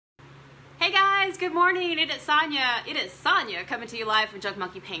guys, good morning. It is Sonia. It is Sonia coming to you live from Junk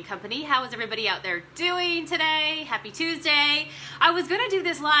Monkey Paint Company. How is everybody out there doing today? Happy Tuesday. I was gonna do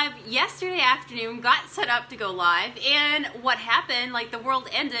this live yesterday afternoon, got set up to go live, and what happened, like the world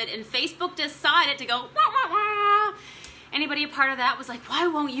ended and Facebook decided to go wah, wah, wah. Anybody a part of that was like, why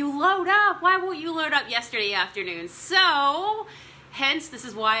won't you load up? Why won't you load up yesterday afternoon? So hence, this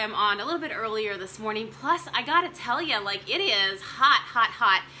is why I'm on a little bit earlier this morning. Plus, I gotta tell you, like, it is hot, hot,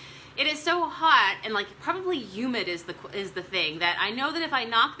 hot. It is so hot and like probably humid is the thing that I know that if I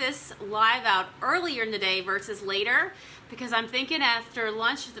knock this live out earlier in the day versus later, because I'm thinking after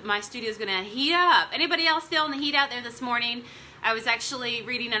lunch that my studio is gonna heat up. Anybody else feeling the heat out there this morning? I was actually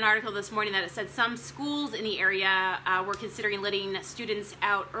reading an article this morning that it said some schools in the area were considering letting students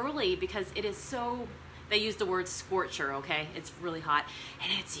out early because it is so, they use the word scorcher, okay? It's really hot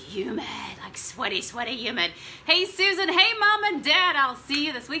and it's humid, like sweaty, sweaty humid. Hey Susan, hey mom and dad, I'll see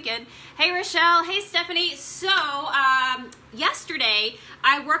you this weekend. Hey Rochelle, hey Stephanie. So yesterday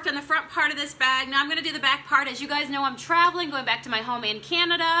I worked on the front part of this bag. Now I'm gonna do the back part. As you guys know, I'm traveling, going back to my home in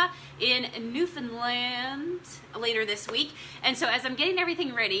Canada, in Newfoundland later this week. And so as I'm getting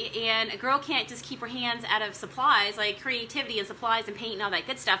everything ready, and a girl can't just keep her hands out of supplies, like creativity and supplies and paint and all that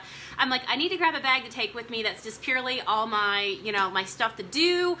good stuff, I'm like, I need to grab a bag to take with me that's just purely all my, you know, my stuff to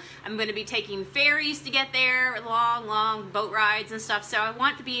do. I'm gonna be taking ferries to get there, long, long boat rides and stuff. So I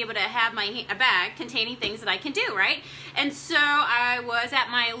want to be able to have a bag containing things that I can do, right? And so I was at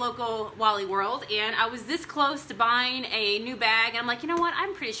my local Wally World and I was this close to buying a new bag. And I'm like, you know what?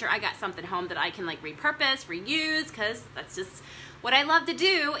 I'm pretty sure I got something home that I can like repurpose, reuse, because that's just what I love to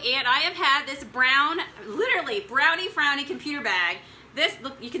do. And I have had this brown, literally brownie frowny computer bag. This,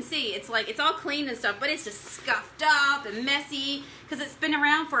 look, you can see it's like, it's all clean and stuff, but it's just scuffed up and messy because it's been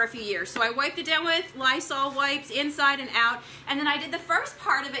around for a few years. So I wiped it down with Lysol wipes inside and out. And then I did the first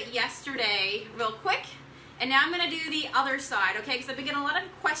part of it yesterday real quick. And now I'm gonna do the other side, okay? Because I've been getting a lot of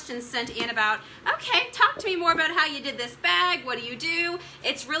questions sent in about, okay, talk to me more about how you did this bag. What do you do?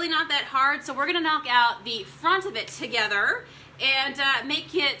 It's really not that hard. So we're gonna knock out the front of it together and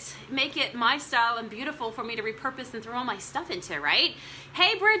make it my style and beautiful for me to repurpose and throw all my stuff into, right?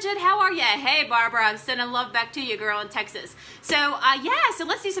 Hey Bridget, how are ya? Hey Barbara, I'm sending love back to you, girl, in Texas. So yeah, so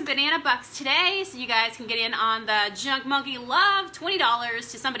let's do some banana bucks today so you guys can get in on the Junk Monkey Love,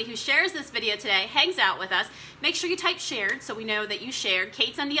 $20 to somebody who shares this video today, hangs out with us. Make sure you type shared so we know that you shared.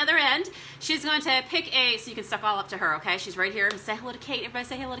 Kate's on the other end. She's going to pick a, so you can suck all up to her, okay? She's right here. Say hello to Kate. Everybody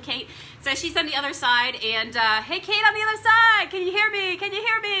say hello to Kate. So she's on the other side, and hey Kate on the other side, can you hear me? Can you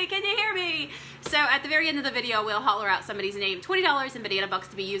hear me? Can you hear me? So at the very end of the video, we'll holler out somebody's name, $20 in banana bucks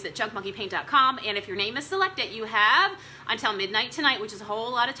to be used at junkmonkeypaint.com. And if your name is selected, you have until midnight tonight, which is a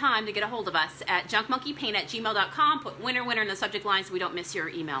whole lot of time to get a hold of us at junkmonkeypaint@gmail.com. Put winner, winner in the subject line so we don't miss your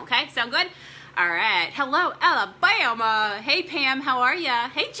email, okay? Sound good? All right. Hello, Alabama. Hey, Pam, how are ya?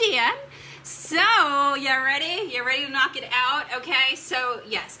 Hey, Jan. So, you ready? You ready to knock it out? Okay, so,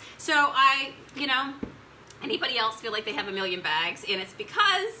 yes. So, you know, anybody else feel like they have a million bags? And it's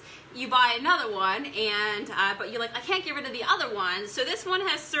because you buy another one, and but you're like, I can't get rid of the other one. So this one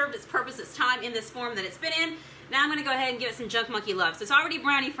has served its purpose, its time in this form that it's been in. Now I'm gonna go ahead and give it some Junk Monkey love. So it's already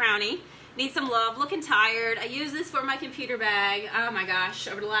brownie frowny, needs some love, looking tired. I use this for my computer bag, oh my gosh,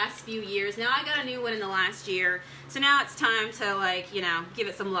 over the last few years. Now I got a new one in the last year. So now it's time to, like, you know, give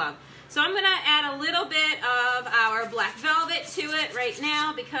it some love. So I'm gonna add a little bit of our black velvet to it right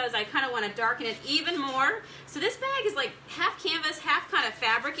now because I kind of want to darken it even more. So this bag is like half canvas, half kind of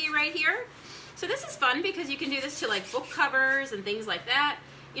fabric-y right here. So this is fun because you can do this to like book covers and things like that.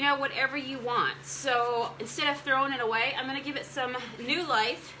 You know, whatever you want. So instead of throwing it away, I'm gonna give it some new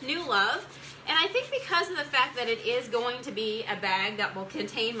life, new love. And I think because of the fact that it is going to be a bag that will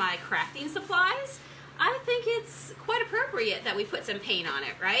contain my crafting supplies, I think it's quite appropriate that we put some paint on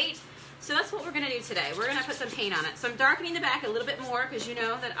it, right? So that's what we're gonna do today. We're gonna put some paint on it. So I'm darkening the back a little bit more because you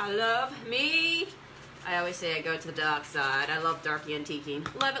know that I love me. I always say I go to the dark side. I love darky antiquing.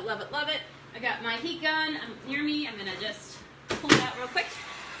 Love it, love it, love it. I got my heat gun near me. I'm gonna just pull it out real quick.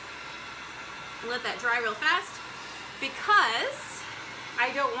 Let that dry real fast because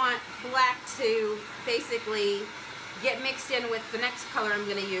I don't want black to basically get mixed in with the next color I'm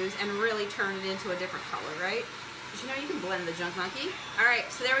gonna use and really turn it into a different color, right? Because you know you can blend the Junk Monkey. All right,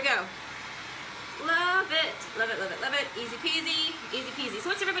 so there we go. Love it, love it, love it, love it. Easy peasy, easy peasy. So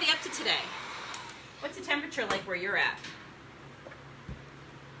what's everybody up to today? What's the temperature like where you're at?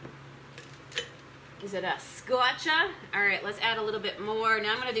 Is it a scorcher? All right, let's add a little bit more.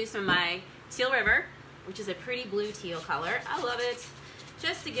 Now I'm gonna do some of my Teal River, which is a pretty blue teal color. I love it.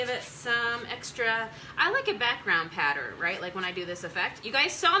 just to give it some extra, I like a background pattern, right? Like when I do this effect. You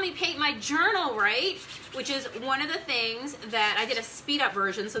guys saw me paint my journal, right? Which is one of the things that I did a speed up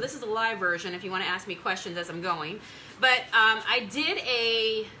version. So this is a live version if you want to ask me questions as I'm going. But I did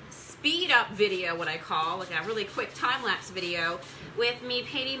a speed up video, what I call, like a really quick time-lapse video with me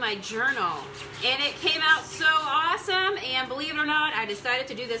painting my journal. And it came out so awesome, and believe it or not, I decided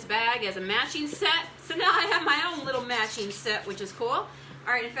to do this bag as a matching set. So now I have my own little matching set, which is cool.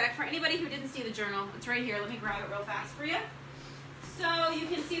 All right, in fact, for anybody who didn't see the journal, it's right here. Let me grab it real fast for you. So you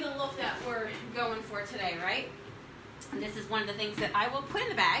can see the look that we're going for today, right? And this is one of the things that I will put in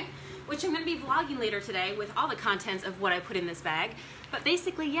the bag, which I'm going to be vlogging later today with all the contents of what I put in this bag. But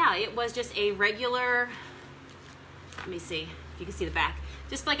basically, yeah, it was just a regular, let me see if you can see the back,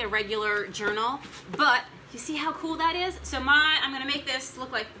 just like a regular journal. But you see how cool that is? So I'm going to make this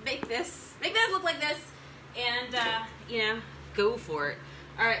look like, make this look like this, and you know, go for it.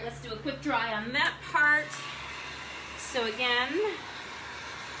 All right, let's do a quick dry on that part. So again,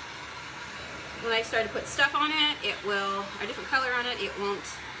 when I start to put stuff on it, it will, a different color on it,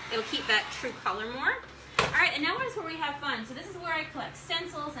 it'll keep that true color more. All right, and now is where we have fun. So this is where I collect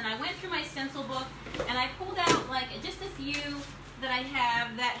stencils, and I went through my stencil book, and I pulled out like just a few that I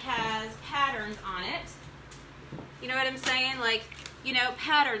have that has patterns on it. You know what I'm saying? Like, you know,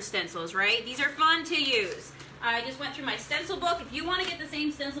 pattern stencils, right? These are fun to use. I just went through my stencil book. If you want to get the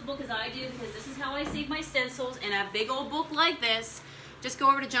same stencil book as I do, because this is how I save my stencils in a big old book like this, just go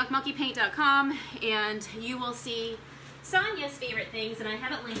over to junkmonkeypaint.com and you will see Sonia's favorite things, and I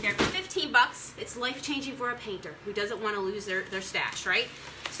have it linked there for 15 bucks. It's life-changing for a painter who doesn't want to lose their stash, right?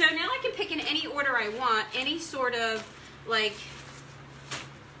 So now I can pick in any order I want, any sort of, like,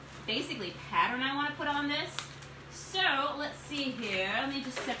 basically pattern I want to put on this. So let's see here. Let me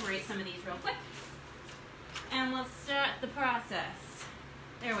just separate some of these real quick. And we'll start the process.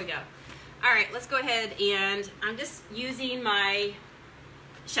 There we go. All right, let's go ahead, and I'm just using my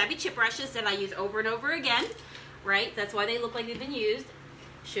shabby chip brushes that I use over and over again, right? That's why they look like they've been used.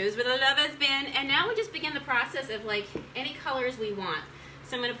 Shows where the love has been. And now we just begin the process of like any colors we want.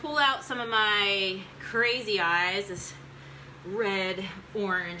 So I'm gonna pull out some of my crazy eyes, this red,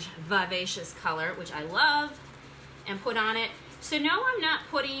 orange, vivacious color, which I love, and put on it. So no, I'm not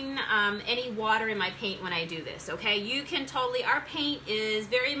putting any water in my paint when I do this, okay? You can totally, our paint is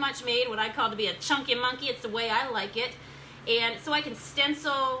very much made what I call to be a chunky monkey. It's the way I like it. And so I can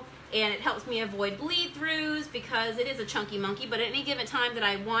stencil, and it helps me avoid bleed throughs because it is a chunky monkey. But at any given time that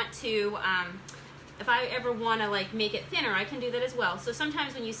I want to, if I ever want to like make it thinner, I can do that as well. So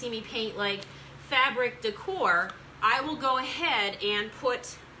sometimes when you see me paint like fabric decor, I will go ahead and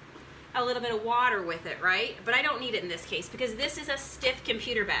put a little bit of water with it, right? But I don't need it in this case because this is a stiff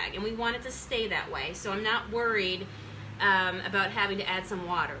computer bag and we want it to stay that way. So I'm not worried about having to add some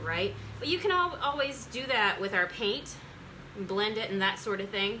water, right? But you can always do that with our paint, blend it and that sort of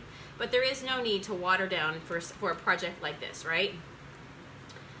thing. But there is no need to water down for a project like this, right?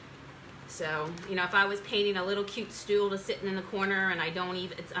 So, you know, if I was painting a little cute stool to sit in the corner and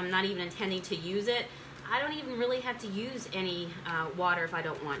I'm not even intending to use it, I don't even really have to use any water if I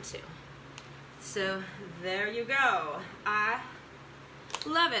don't want to. So there you go. I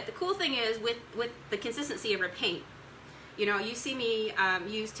love it. The cool thing is with the consistency of our paint, you know, you see me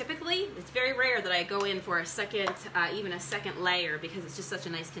use typically, it's very rare that I go in for a second, even a second layer because it's just such a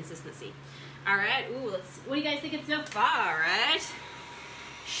nice consistency. All right, ooh, what do you guys think it's so far, right?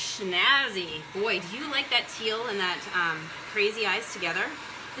 Snazzy. Boy, do you like that teal and that crazy eyes together?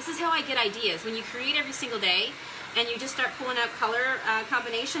 This is how I get ideas. When you create every single day and you just start pulling out color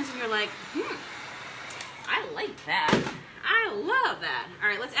combinations and you're like, I like that. I love that. All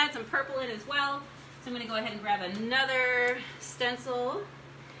right, let's add some purple in as well. So I'm gonna go ahead and grab another stencil.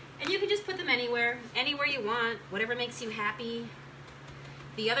 And you can just put them anywhere you want, whatever makes you happy.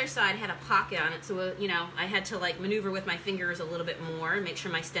 The other side had a pocket on it, so you know, I had to like maneuver with my fingers a little bit more and make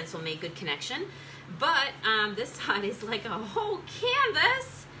sure my stencil made good connection. But this side is like a whole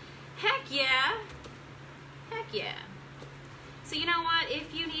canvas. Heck yeah. Heck yeah. So you know what?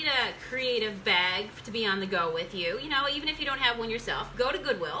 If you need a creative bag to be on the go with you, you know, even if you don't have one yourself, go to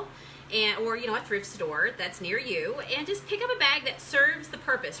Goodwill or you know, a thrift store that's near you and just pick up a bag that serves the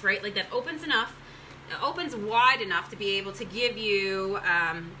purpose, right? Like that opens wide enough to be able to give you,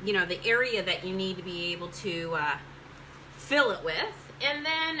 you know, the area that you need to be able to fill it with. And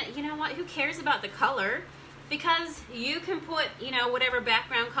then, you know what, who cares about the color? Because you can put, you know, whatever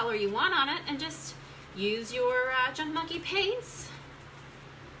background color you want on it and just use your Junk Monkey paints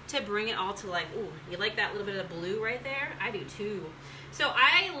to bring it all to life. Ooh, you like that little bit of blue right there? I do too. So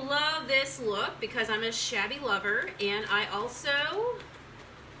I love this look because I'm a shabby lover, and I also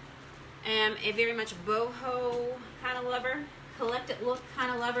am a very much boho kind of lover, collected look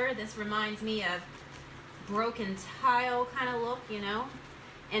kind of lover. This reminds me of broken tile kind of look, you know,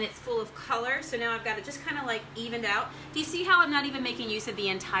 and it's full of color. So now I've got it just kind of like evened out. Do you see how I'm not even making use of the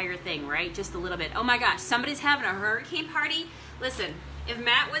entire thing, right? Just a little bit. Oh my gosh, somebody's having a hurricane party. Listen, if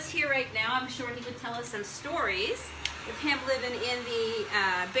Matt was here right now, I'm sure he would tell us some stories of him living in the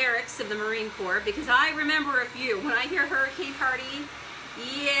barracks of the Marine Corps, because I remember a few. When I hear hurricane party,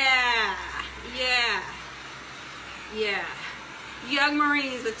 yeah. Young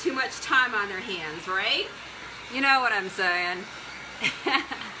Marines with too much time on their hands, right? You know what I'm saying.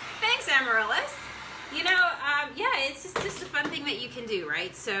 Thanks, Amaryllis. You know, yeah, it's just a fun thing that you can do,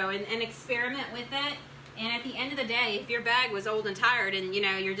 right? So, and experiment with it. And at the end of the day, if your bag was old and tired and, you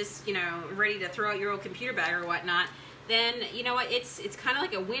know, you're just, you know, ready to throw out your old computer bag or whatnot, then, you know what, it's kind of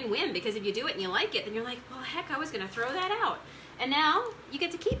like a win-win, because if you do it and you like it, then you're like, well, heck, I was going to throw that out. And now you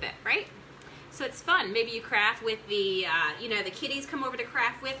get to keep it, right? So it's fun. Maybe you craft with the, you know, the kiddies come over to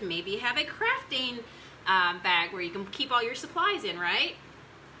craft with. Maybe you have a crafting bag where you can keep all your supplies in, right?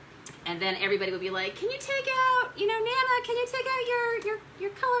 And then everybody would be like, can you take out, you know, Nana, can you take out your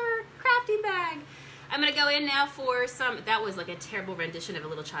color crafting bag? I'm going to go in now for some, that was like a terrible rendition of a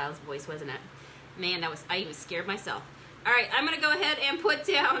little child's voice, wasn't it? Man, that was, I even scared myself. All right, I'm going to go ahead and put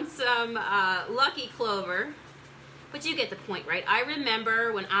down some Lucky Clover. But you get the point, right? I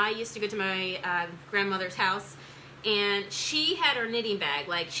remember when I used to go to my grandmother's house, and she had her knitting bag.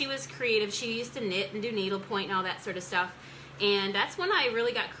 Like, she was creative. She used to knit and do needlepoint and all that sort of stuff. And that's when I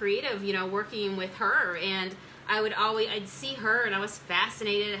really got creative, you know, working with her. And I'd see her, and I was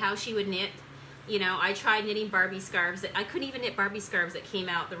fascinated at how she would knit. You know, I tried knitting Barbie scarves. I couldn't even knit Barbie scarves that came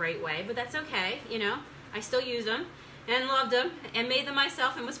out the right way, but that's okay, you know. I still used them and loved them and made them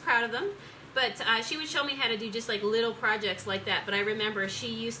myself and was proud of them. But she would show me how to do just like little projects like that. But I remember she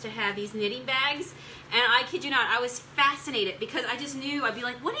used to have these knitting bags, and I kid you not, I was fascinated because I just knew, I'd be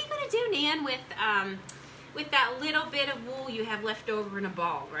like, what are you going to do, Nan, with that little bit of wool you have left over in a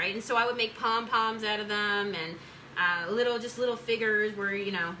ball, right? And so I would make pom-poms out of them, and little figures where,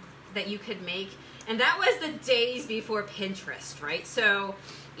 you know, that you could make. And that was the days before Pinterest, right? So,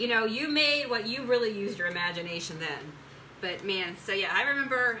 you know, you made what you really used your imagination then. But man, so yeah, I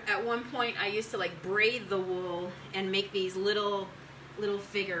remember at one point I used to like braid the wool and make these little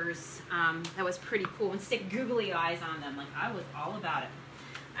figures. That was pretty cool, and stick googly eyes on them. Like, I was all about it.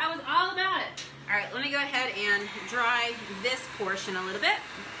 I was all about it. All right, let me go ahead and dry this portion a little bit.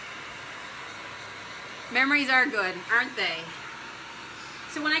 Memories are good, aren't they?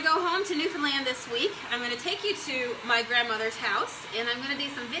 So when I go home to Newfoundland this week, I'm going to take you to my grandmother's house, and I'm going to do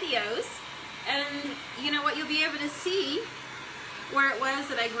some videos. And you know what, you'll be able to see where it was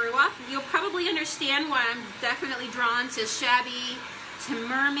that I grew up. You'll probably understand why I'm definitely drawn to shabby, to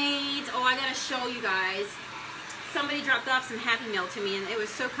mermaids. Oh, I gotta show you guys. Somebody dropped off some Happy Meal to me, and it was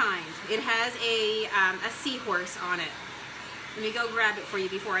so kind. It has a seahorse on it. Let me go grab it for you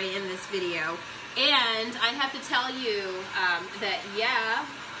before I end this video. And I have to tell you that, yeah,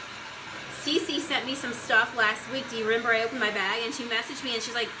 Cece sent me some stuff last week. Do you remember I opened my bag and she messaged me and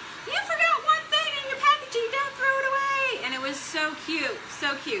she's like, you forgot one thing in your packaging, don't throw it away. And it was so cute,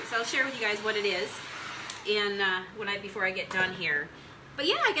 so cute. So I'll share with you guys what it is before I get done here. But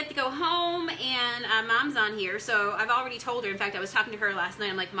yeah, I get to go home, and Mom's on here. So I've already told her. In fact, I was talking to her last night.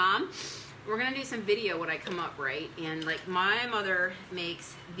 I'm like, Mom, we're going to do some video when I come up, right? And like, my mother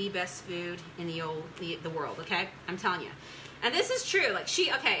makes the best food in the world, okay? I'm telling you. And this is true. Like,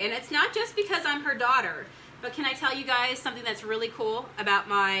 okay, and it's not just because I'm her daughter, but can I tell you guys something that's really cool about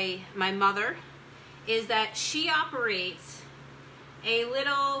my mother? Is that she operates a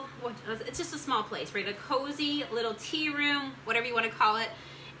little, it's just a small place, right? A cozy little tea room, whatever you want to call it.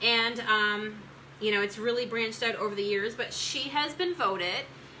 And, you know, it's really branched out over the years, but she has been voted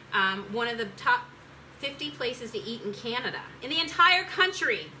one of the top 50 places to eat in Canada, in the entire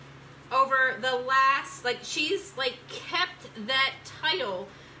country, over the last, like, she's like kept that title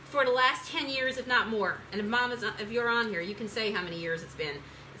for the last 10 years, if not more. And if you're on here, you can say how many years it's been.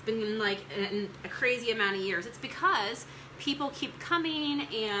 It's been like a crazy amount of years. It's because people keep coming,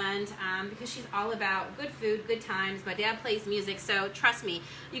 and because she's all about good food, good times. My dad plays music, so trust me,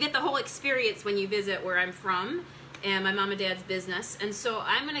 you get the whole experience when you visit where I'm from and my mom and dad's business. And so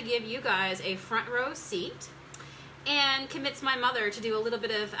I'm going to give you guys a front row seat and convince my mother to do a little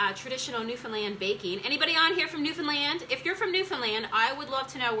bit of traditional Newfoundland baking. Anybody on here from Newfoundland? If you're from Newfoundland, I would love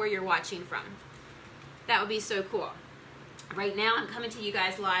to know where you're watching from. That would be so cool. Right now, I'm coming to you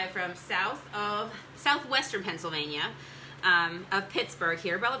guys live from southwestern Pennsylvania, of Pittsburgh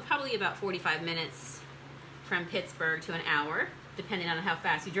here, probably about 45 minutes from Pittsburgh to an hour, depending on how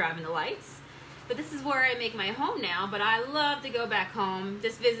fast you drive in the lights. But this is where I make my home now, but I love to go back home.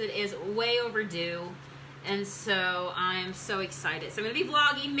 This visit is way overdue, and so I'm so excited. So I'm gonna be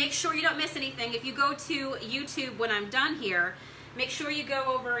vlogging. Make sure you don't miss anything. If you go to YouTube when I'm done here, make sure you go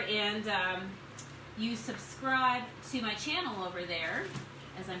over and you subscribe to my channel over there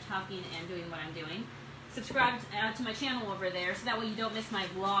as I'm talking and doing what I'm doing. Subscribe to my channel over there so that way you don't miss my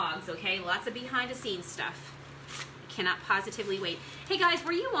vlogs, okay? Lots of behind the scenes stuff. I cannot positively wait. Hey guys,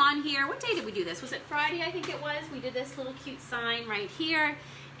 were you on here? What day did we do this? Was it Friday, I think it was? We did this little cute sign right here,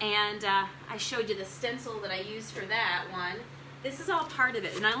 and I showed you the stencil that I used for that one. This is all part of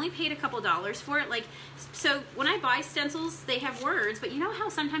it, and I only paid a couple dollars for it. Like, so when I buy stencils, they have words, but you know how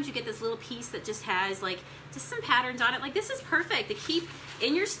sometimes you get this little piece that just has like just some patterns on it? Like, this is perfect to keep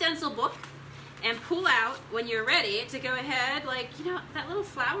in your stencil book and pull out when you're ready to go ahead. Like, you know, that little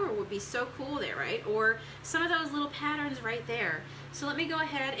flower would be so cool there, right? Or some of those little patterns right there. So let me go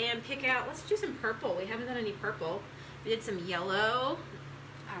ahead and pick out, let's do some purple. We haven't done any purple. We did some yellow.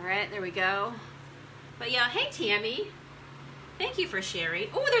 All right, there we go. But yeah, hey Tammy. Thank you for sharing.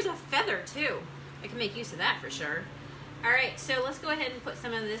 Oh, there's a feather too. I can make use of that for sure. All right, so let's go ahead and put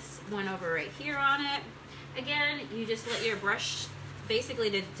some of this one over right here on it. Again, you just let your brush, basically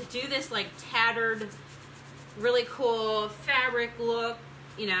to do this like tattered, really cool fabric look,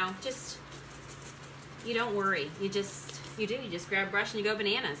 you know, just, you don't worry. You just grab a brush and you go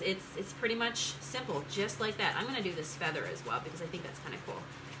bananas. It's pretty much simple, just like that. I'm gonna do this feather as well because I think that's kind of cool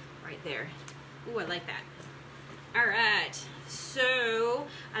right there. Ooh, I like that. All right, so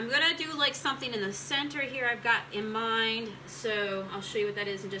I'm gonna do like something in the center here I've got in mind. So I'll show you what that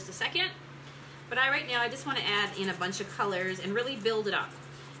is in just a second. But right now I just want to add in a bunch of colors and really build it up.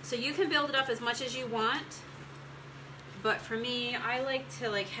 So you can build it up as much as you want, but for me, I like to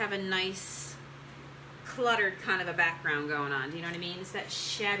like have a nice cluttered kind of a background going on. Do you know what I mean? It's that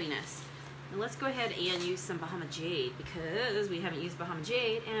shabbiness. And let's go ahead and use some Bahama Jade because we haven't used Bahama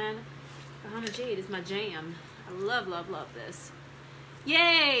Jade, and Bahama Jade is my jam. I love, love, love this.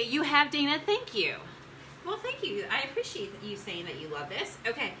 Yay, you have, Dana, thank you. Well, thank you. I appreciate you saying that you love this.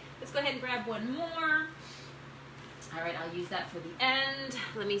 Okay, let's go ahead and grab one more. All right, I'll use that for the end.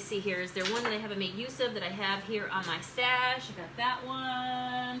 Let me see here. Is there one that I haven't made use of that I have here on my stash? I got that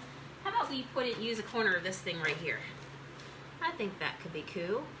one. How about we use a corner of this thing right here? I think that could be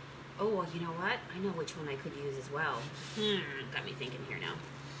cool. Oh, well, you know what? I know which one I could use as well. Got me thinking here now.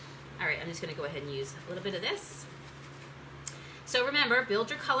 All right, I'm just gonna go ahead and use a little bit of this. So remember, build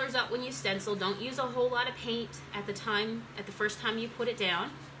your colors up when you stencil. Don't use a whole lot of paint at the first time you put it down.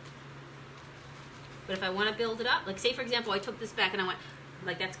 But if I want to build it up, like say for example, I took this back and I went,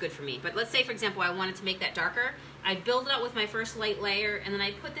 like that's good for me. But let's say for example, I wanted to make that darker. I'd build it up with my first light layer and then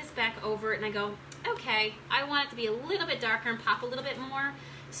I put this back over it and I go, okay, I want it to be a little bit darker and pop a little bit more.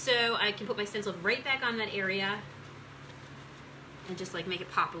 So I can put my stencil right back on that area and just like make it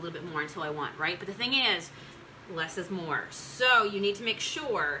pop a little bit more until I want, right? But the thing is, less is more. So you need to make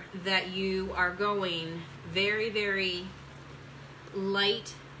sure that you are going very, very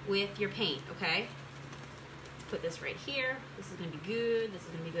light with your paint, okay? Let's put this right here. This is gonna be good. This is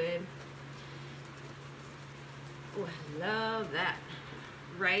gonna be good. Oh, I love that.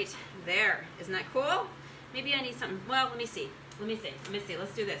 Right there. Isn't that cool? Maybe I need something. Well, let me see.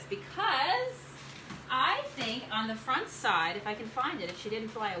 Let's do this because I think on the front side, if I can find it, if she didn't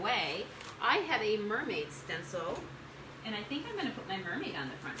fly away, I have a mermaid stencil, and I think I'm going to put my mermaid on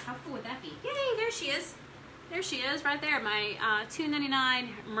the front. How cool would that be? Yay, there she is. There she is, right there. My $2.99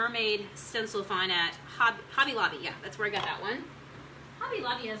 mermaid stencil find at Hobby Lobby. Yeah, that's where I got that one. Hobby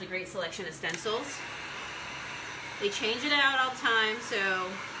Lobby has a great selection of stencils. They change it out all the time, so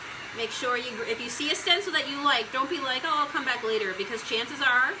make sure if you see a stencil that you like, don't be like, oh, I'll come back later, because chances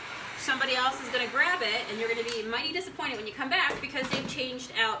are somebody else is going to grab it and you're going to be mighty disappointed when you come back because they've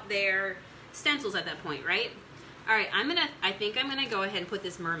changed out their stencils at that point, right? All right, I think I'm going to go ahead and put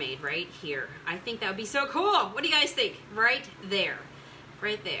this mermaid right here. I think that would be so cool. What do you guys think? Right there.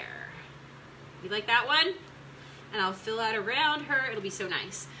 Right there. You like that one? And I'll fill out around her. It'll be so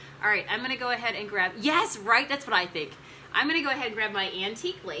nice. All right, I'm going to go ahead and grab, yes, right, that's what I think. I'm going to go ahead and grab my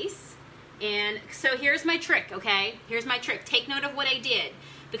antique lace. And so here's my trick, okay? Here's my trick. Take note of what I did,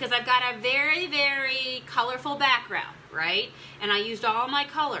 because I've got a very, very colorful background, right? And I used all my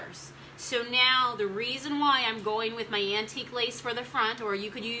colors. So now the reason why I'm going with my antique lace for the front, or you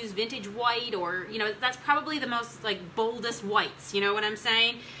could use vintage white, or, you know, that's probably the most like boldest whites, you know what I'm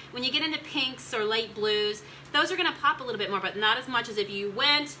saying? When you get into pinks or light blues, those are gonna pop a little bit more, but not as much as if you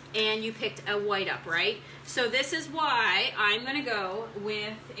went and you picked a white up, right? So this is why I'm gonna go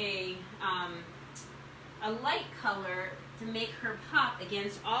with a light color to make her pop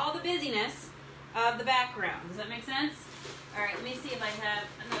against all the busyness of the background. Does that make sense? All right, let me see if I have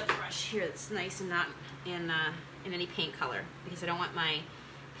another brush here that's nice and not in any paint color, because I don't want my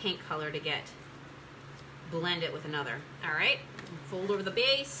paint color to get blended with another. All right, fold over the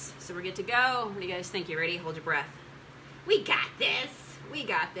base, so we're good to go. What do you guys think? You ready? Hold your breath. We got this. We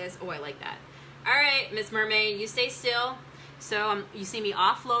got this. Oh, I like that. All right, Miss Mermaid, you stay still. So you see me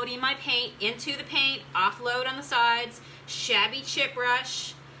offloading my paint into the paint, offload on the sides, shabby chip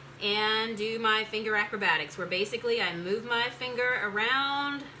brush, and do my finger acrobatics, where basically I move my finger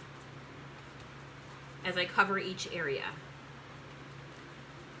around as I cover each area.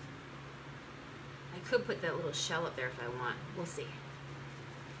 I could put that little shell up there if I want. We'll see.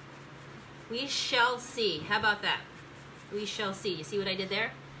 We shall see. How about that? We shall see. You see what I did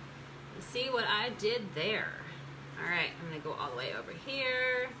there? You see what I did there? All right, I'm gonna go all the way over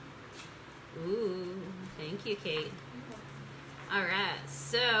here. Ooh, thank you, Kate. All right,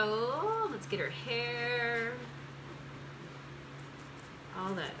 so let's get her hair.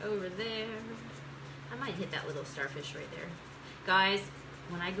 All that over there. I might hit that little starfish right there. Guys,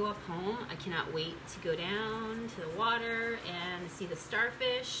 when I go up home, I cannot wait to go down to the water and see the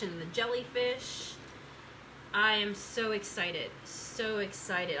starfish and the jellyfish. I am so excited, so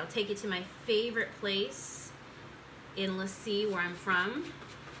excited. I'll take you to my favorite place in Lassie, where I'm from.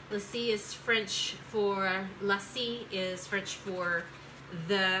 Lassie is French for, Lassie is French for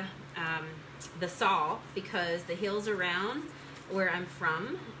the saw, because the hills around where I'm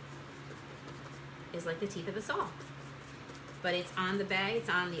from is like the teeth of a saw. But it's on the bay, it's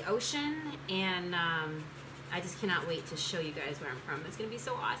on the ocean, and I just cannot wait to show you guys where I'm from. It's gonna be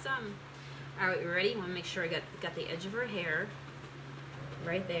so awesome. All right, you ready? I wanna make sure I got the edge of her hair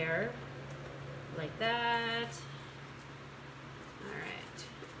right there, like that. All right.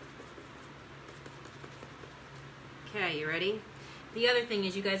 Okay, you ready? The other thing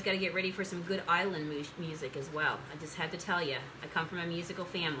is you guys gotta get ready for some good island music as well. I just had to tell you, I come from a musical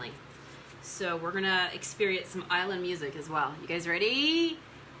family. So we're gonna experience some island music as well. You guys ready?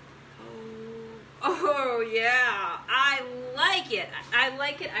 Oh yeah, I like it. I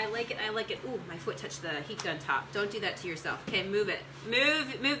like it, I like it, I like it. Ooh, my foot touched the heat gun top. Don't do that to yourself. Okay, move it.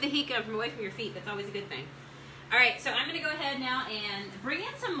 Move the heat gun from away from your feet. That's always a good thing. All right, so I'm gonna go ahead now and bring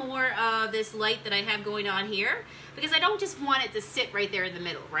in some more of this light that I have going on here, because I don't just want it to sit right there in the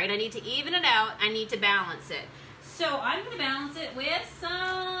middle, right? I need to even it out, I need to balance it. So I'm gonna balance it with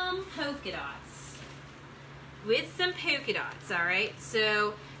some polka dots. With some polka dots, all right?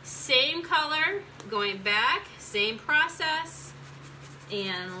 So same color, going back, same process,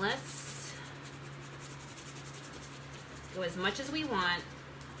 and let's go as much as we want.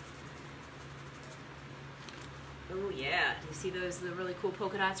 Oh yeah, you see the really cool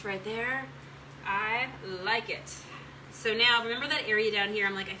polka dots right there? I like it. So now, remember that area down here?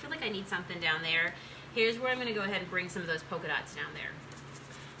 I'm like, I feel like I need something down there. Here's where I'm gonna go ahead and bring some of those polka dots down there.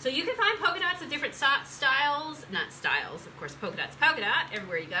 So you can find polka dots of different styles, not styles, of course, polka dot,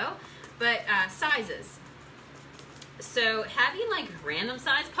 everywhere you go, but sizes. So having like random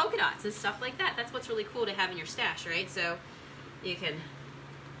size polka dots and stuff like that, that's what's really cool to have in your stash, right? So you can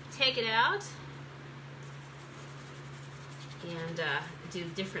take it out and do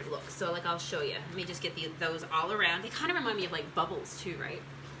different looks. So like I'll show you. Let me just get those all around. They kind of remind me of like bubbles too, right?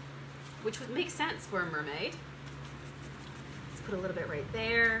 Which would make sense for a mermaid. Let's put a little bit right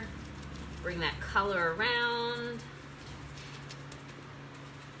there. Bring that color around.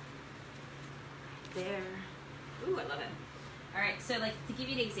 There. Ooh, I love it. All right, so like to give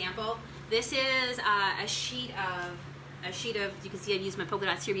you an example, this is a sheet of, you can see I've used my polka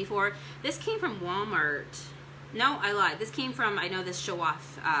dots here before. This came from Walmart. No, I lied. This came from, I know this show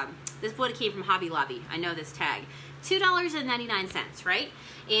off, this one came from Hobby Lobby. I know this tag. $2.99, right?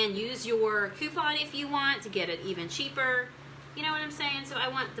 And use your coupon if you want to get it even cheaper. You know what I'm saying? So I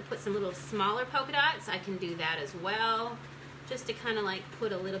want to put some little smaller polka dots. I can do that as well. Just to kind of like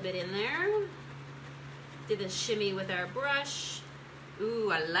put a little bit in there. Do the shimmy with our brush.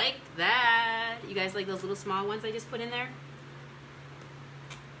 Ooh, I like that. You guys like those little small ones I just put in there?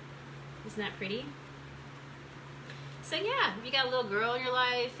 Isn't that pretty? So yeah, if you got a little girl in your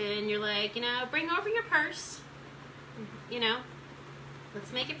life and you're like, you know, bring over your purse. You know,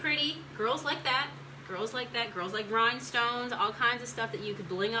 let's make it pretty. Girls like that. Girls like that. Girls like rhinestones, all kinds of stuff that you could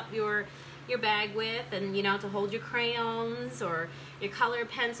bling up your bag with, and you know, to hold your crayons or your colored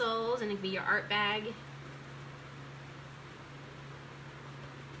pencils, and it could be your art bag.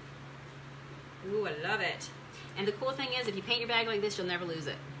 Ooh, I love it. And the cool thing is, if you paint your bag like this, you'll never lose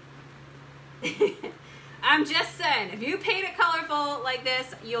it. I'm just saying, if you paint it colorful like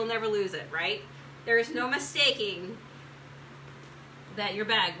this, you'll never lose it, right? There is no mistaking that your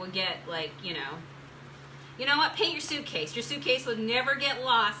bag will get, like, you know what, paint your suitcase. Your suitcase will never get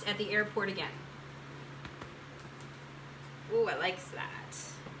lost at the airport again. Ooh, I like that.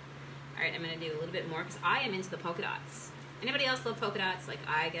 All right, I'm gonna do a little bit more because I am into the polka dots. Anybody else love polka dots? Like,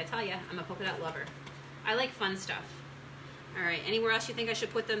 I gotta tell you, I'm a polka dot lover. I like fun stuff. All right, anywhere else you think I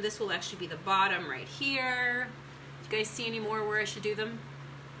should put them? This will actually be the bottom right here. Do you guys see any more where I should do them?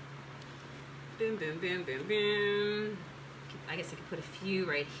 Boom, boom, boom, boom, boom. I guess I could put a few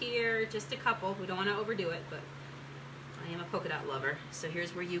right here, just a couple. We don't want to overdo it, but I am a polka dot lover. So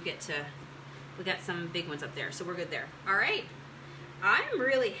here's where you get to, we got some big ones up there, so we're good there. All right, I'm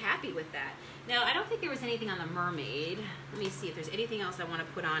really happy with that. Now, I don't think there was anything on the mermaid. Let me see if there's anything else I want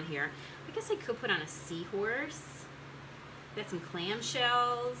to put on here. I guess I could put on a seahorse. Got some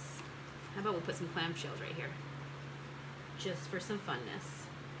clamshells. How about we put some clamshells right here? Just for some funness.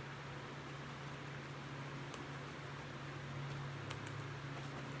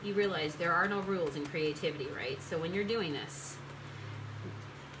 You realize there are no rules in creativity, right? So when you're doing this,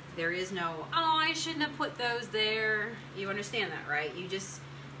 there is no, oh, I shouldn't have put those there. You understand that, right? You just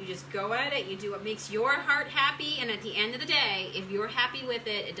go at it, you do what makes your heart happy, and at the end of the day, if you're happy with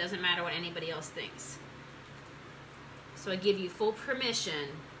it, it doesn't matter what anybody else thinks. So I give you full permission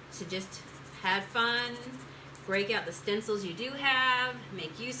to just have fun, break out the stencils you do have,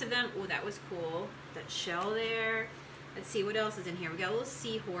 make use of them. Oh, that was cool. That shell there. Let's see what else is in here. We got a little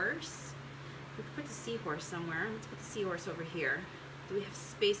seahorse. We could put the seahorse somewhere. Let's put the seahorse over here. Do we have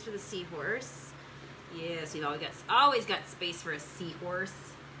space for the seahorse? Yes, we've always got space for a seahorse.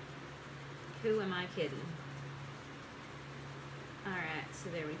 Who am I kidding? All right, so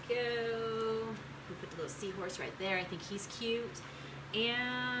there we go. We put the little seahorse right there. I think he's cute.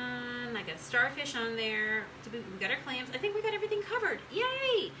 And I got starfish on there. We got our clams. I think we got everything covered.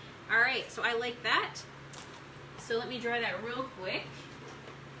 Yay! All right, so I like that. So let me dry that real quick.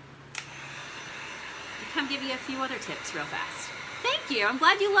 I'll come give you a few other tips real fast. Thank you. I'm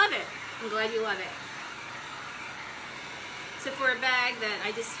glad you love it. I'm glad you love it. So for a bag that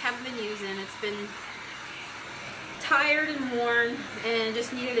I just haven't been using, it's been tired and worn and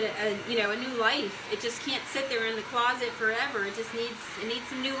just needed a new life. It just can't sit there in the closet forever. It just needs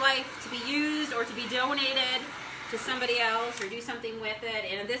some new life to be used or to be donated to somebody else or do something with it.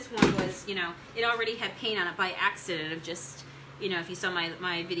 And this one was, it already had paint on it by accident of just, if you saw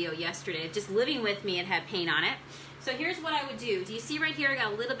my video yesterday, just living with me, it had paint on it. So here's what I would do. Do you see right here, I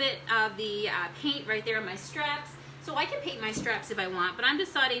got a little bit of the paint right there on my straps. So I can paint my straps if I want, but I'm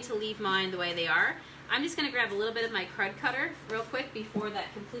deciding to leave mine the way they are. I'm just gonna grab a little bit of my crud cutter real quick before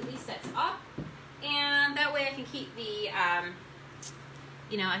that completely sets up. And that way I can keep the, I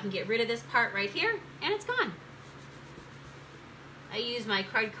can get rid of this part right here and it's gone. I use my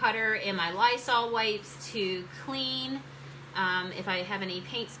crud cutter and my Lysol wipes to clean if I have any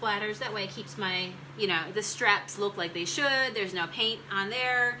paint splatters. That way it keeps my, the straps look like they should. There's no paint on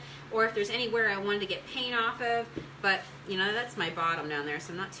there. Or if there's anywhere I wanted to get paint off of. But, that's my bottom down there,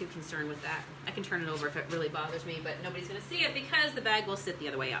 so I'm not too concerned with that. I can turn it over if it really bothers me, but nobody's going to see it because the bag will sit the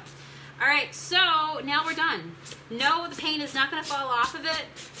other way up. All right, so now we're done. No, the paint is not going to fall off of it.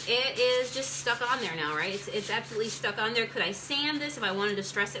 It is just stuck on there now, right? It's absolutely stuck on there. Could I sand this if I wanted to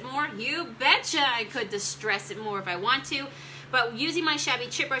distress it more? You betcha I could distress it more if I want to. But using my shabby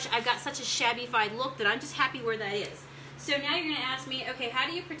chip brush, I've got such a shabby-fied look that I'm just happy where that is. So now you're going to ask me, okay, how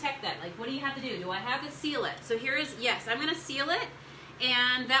do you protect that? Like, what do you have to do? Do I have to seal it? So yes, I'm going to seal it,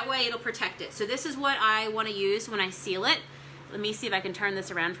 and that way it'll protect it. So this is what I want to use when I seal it. Let me see if I can turn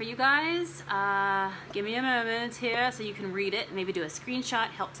this around for you guys. Give me a moment here so you can read it. Maybe do a screenshot,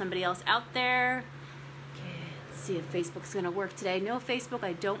 help somebody else out there. Okay, let's see if Facebook's gonna work today. No, Facebook,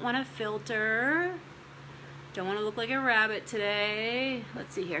 I don't want to filter. Don't want to look like a rabbit today.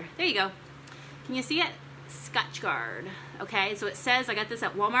 Let's see here. There you go. Can you see it? Scotchgard. Okay, so it says, I got this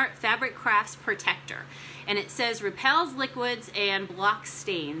at Walmart, Fabric Crafts Protector. And it says repels liquids and blocks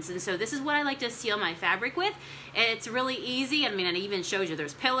stains. And so this is what I like to seal my fabric with. It's really easy. I mean, it even shows you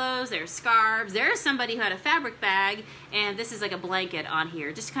there's pillows, there's scarves. There's somebody who had a fabric bag, and this is like a blanket on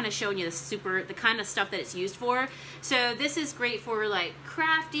here, just kind of showing you the kind of stuff that it's used for. So this is great for like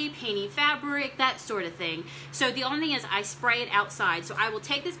crafty, painting fabric, that sort of thing. So the only thing is I spray it outside. So I will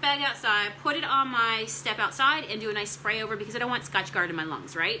take this bag outside, put it on my step outside, and do a nice spray over because I don't want Scotchgard in my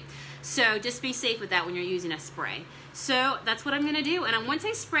lungs, right? So just be safe with that when you're using a spray. So that's what I'm going to do. And once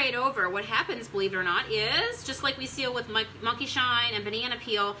I spray it over, what happens, believe it or not, is just like we seal with Monkey Shine and Banana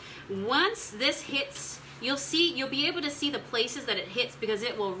Peel, once this hits you'll be able to see the places that it hits because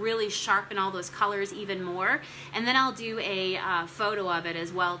it will really sharpen all those colors even more. And then I'll do a photo of it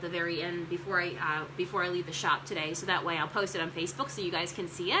as well at the very end before I leave the shop today. So that way I'll post it on Facebook so you guys can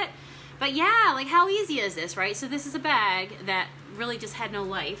see it. But yeah, like how easy is this, right? So this is a bag that really just had no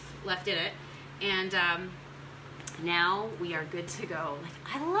life left in it. And now we are good to go.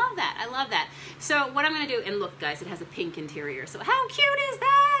 Like, I love that. I love that. So what I'm going to do, and look guys, it has a pink interior. So how cute is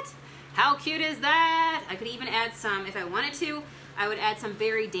that? How cute is that? I could even add some, if I wanted to, I would add some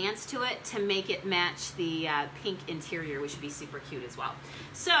berry dance to it to make it match the pink interior, which would be super cute as well.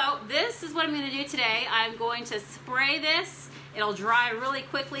 So this is what I'm going to do today. I'm going to spray this. It'll dry really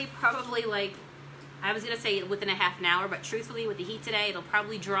quickly, probably like, I was going to say within a half an hour, but truthfully with the heat today, it'll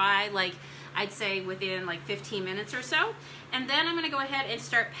probably dry like, I'd say within like 15 minutes or so. And then I'm going to go ahead and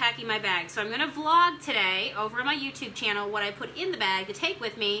start packing my bag. So I'm going to vlog today over on my YouTube channel what I put in the bag to take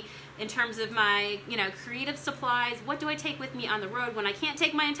with me in terms of my, you know, creative supplies. What do I take with me on the road when I can't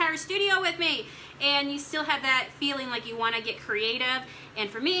take my entire studio with me? And you still have that feeling like you want to get creative. And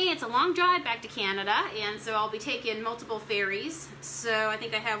for me, it's a long drive back to Canada, and so I'll be taking multiple ferries. So I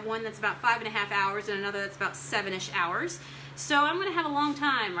think I have one that's about 5.5 hours and another that's about 7-ish hours. So I'm going to have a long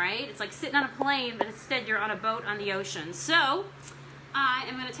time, right? It's like sitting on a plane, but instead you're on a boat on the ocean. So I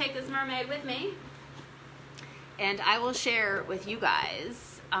am going to take this mermaid with me, and I will share with you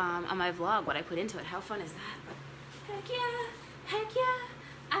guys on my vlog what I put into it. How fun is that? Heck yeah, heck yeah,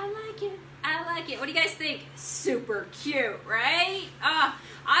 I like it. I like it. What do you guys think? Super cute, right?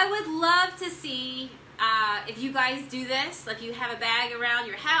 I would love to see if you guys do this. Like you have a bag around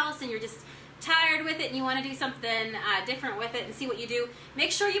your house and you're just tired with it and you want to do something different with it and see what you do.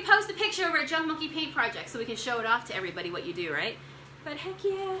 Make sure you post a picture over at Junk Monkey Paint Project so we can show it off to everybody what you do, right? But heck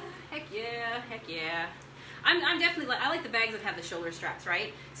yeah, heck yeah, heck yeah. I'm definitely, I like the bags that have the shoulder straps,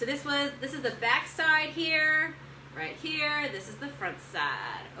 right? So this is the back side here. Right here, this is the front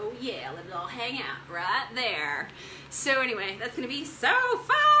side. Oh yeah, let it all hang out right there. So anyway, that's gonna be so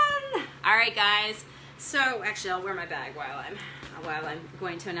fun. All right, guys. So actually, I'll wear my bag while I'm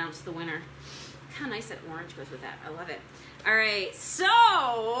going to announce the winner. How nice that orange goes with that. I love it. All right. So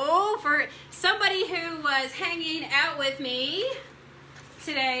for somebody who was hanging out with me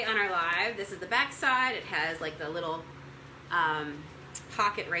today on our live, this is the back side. It has like the little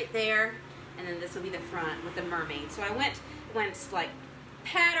pocket right there. And then this will be the front with the mermaid. So I went like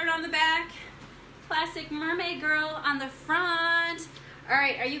pattern on the back, classic mermaid girl on the front. All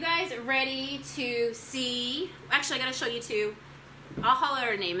right, are you guys ready to see? Actually, I gotta show you two. I'll holler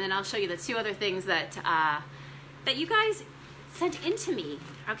her name, and then I'll show you the two other things that that you guys sent in to me.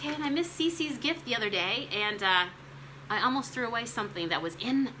 Okay, and I missed Cece's gift the other day, and I almost threw away something that was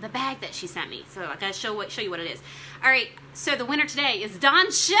in the bag that she sent me. So I gotta show you what it is. All right, so the winner today is Dawn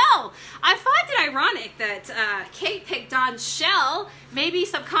Shell. I find it ironic that Kate picked Dawn Shell. Maybe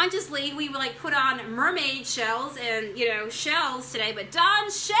subconsciously we would like put on mermaid shells and, you know, shells today, but Dawn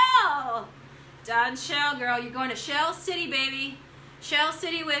Shell. Dawn Shell, girl, you're going to Shell City, baby. Shell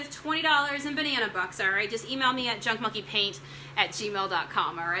City with $20 in banana bucks, all right? Just email me at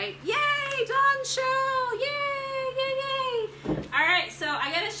junkmonkeypaint@gmail.com, all right? Yay, Dawn Shell, yay, yay, yay. All right, so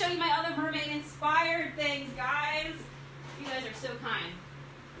I gotta show you my other mermaid-inspired things, guys. You guys are so kind.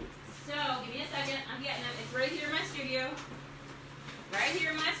 So, give me a second, I'm getting it. It's right here in my studio. Right here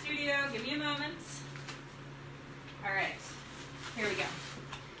in my studio, give me a moment. All right, here we go.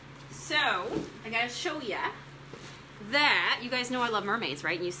 So, I gotta show ya that you guys know I love mermaids,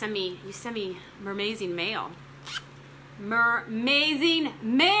 right? And you send me mermazing mail. Mermazing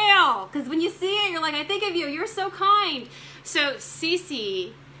mail! Because when you see it, you're like, I think of you. You're so kind. So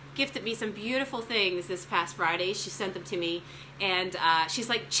Cece gifted me some beautiful things this past Friday. She sent them to me, and she's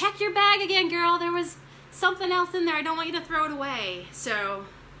like, check your bag again, girl. There was something else in there. I don't want you to throw it away. So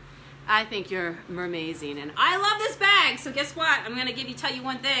I think you're mermazing, and I love this bag. So guess what? I'm gonna tell you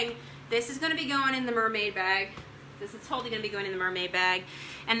one thing. This is gonna be going in the mermaid bag. This is totally going to be going in the mermaid bag.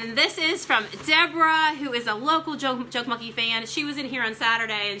 And then this is from Deborah, who is a local Joke Monkey fan. She was in here on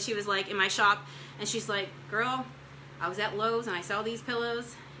Saturday, and she was like in my shop, and she's like, girl, I was at Lowe's, and I saw these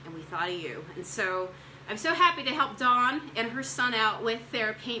pillows, and we thought of you. And so I'm so happy to help Dawn and her son out with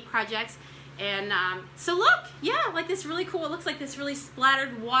their paint projects. And so look, yeah, like this really cool, it looks like this really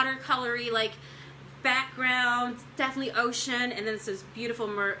splattered watercolory like background, definitely ocean, and then it's this beautiful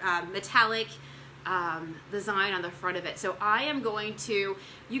metallic design on the front of it. So I am going to,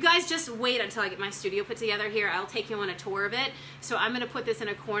 you guys just wait until I get my studio put together here. I'll take you on a tour of it. So I'm going to put this in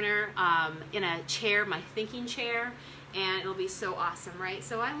a corner in a chair, my thinking chair, and it'll be so awesome, right?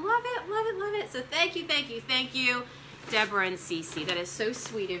 So I love it, love it, love it. So thank you, thank you, thank you, Deborah and Cece. That is so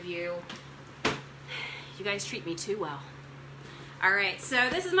sweet of you. You guys treat me too well. All right,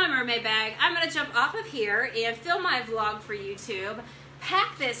 so this is my mermaid bag. I'm gonna jump off of here and film my vlog for YouTube.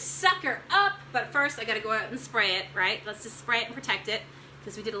 Pack this sucker up, but first I gotta go out and spray it, right? Let's just spray it and protect it,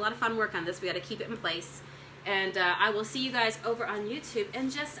 because we did a lot of fun work on this. We gotta keep it in place. And I will see you guys over on YouTube in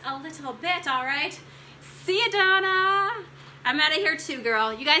just a little bit, all right? See ya, Donna. I'm out of here too,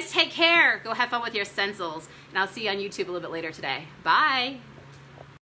 girl. You guys take care. Go have fun with your stencils. And I'll see you on YouTube a little bit later today. Bye.